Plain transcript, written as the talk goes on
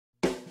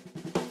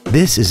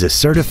This is a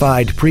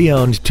certified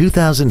pre-owned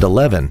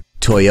 2011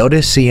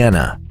 Toyota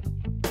Sienna.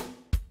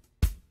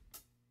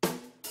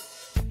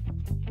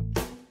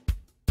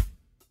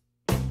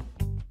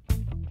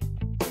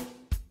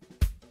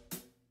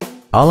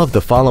 All of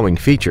the following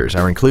features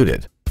are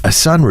included: a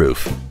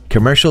sunroof,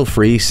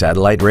 commercial-free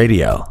satellite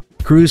radio,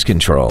 cruise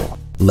control,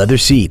 leather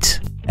seats,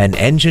 an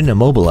engine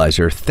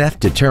immobilizer theft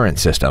deterrent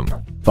system,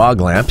 fog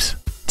lamps,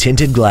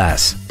 tinted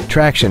glass,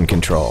 traction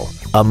control,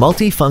 a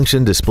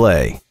multi-function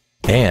display,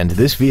 and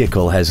this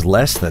vehicle has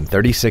less than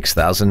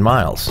 36,000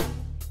 miles.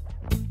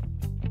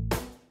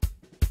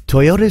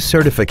 Toyota's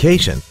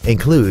certification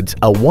includes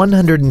a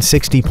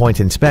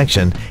 160-point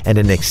inspection and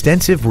an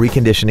extensive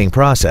reconditioning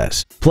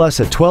process, plus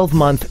a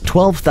 12-month,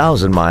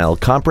 12,000-mile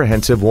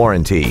comprehensive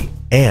warranty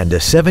and a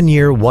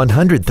 7-year,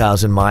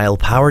 100,000-mile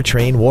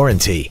powertrain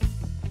warranty.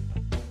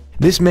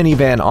 This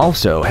minivan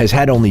also has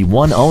had only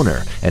one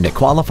owner and it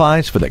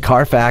qualifies for the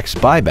Carfax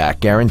buyback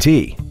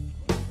guarantee.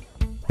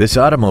 This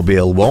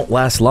automobile won't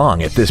last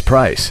long at this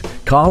price.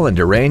 Call and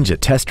arrange a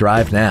test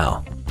drive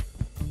now.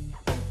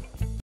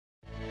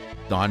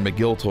 Don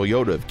McGill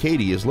Toyota of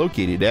Katy is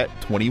located at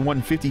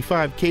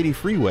 2155 Katy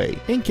Freeway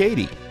in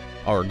Katy.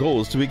 Our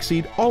goal is to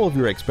exceed all of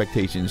your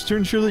expectations to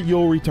ensure that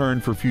you'll return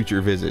for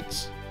future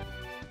visits.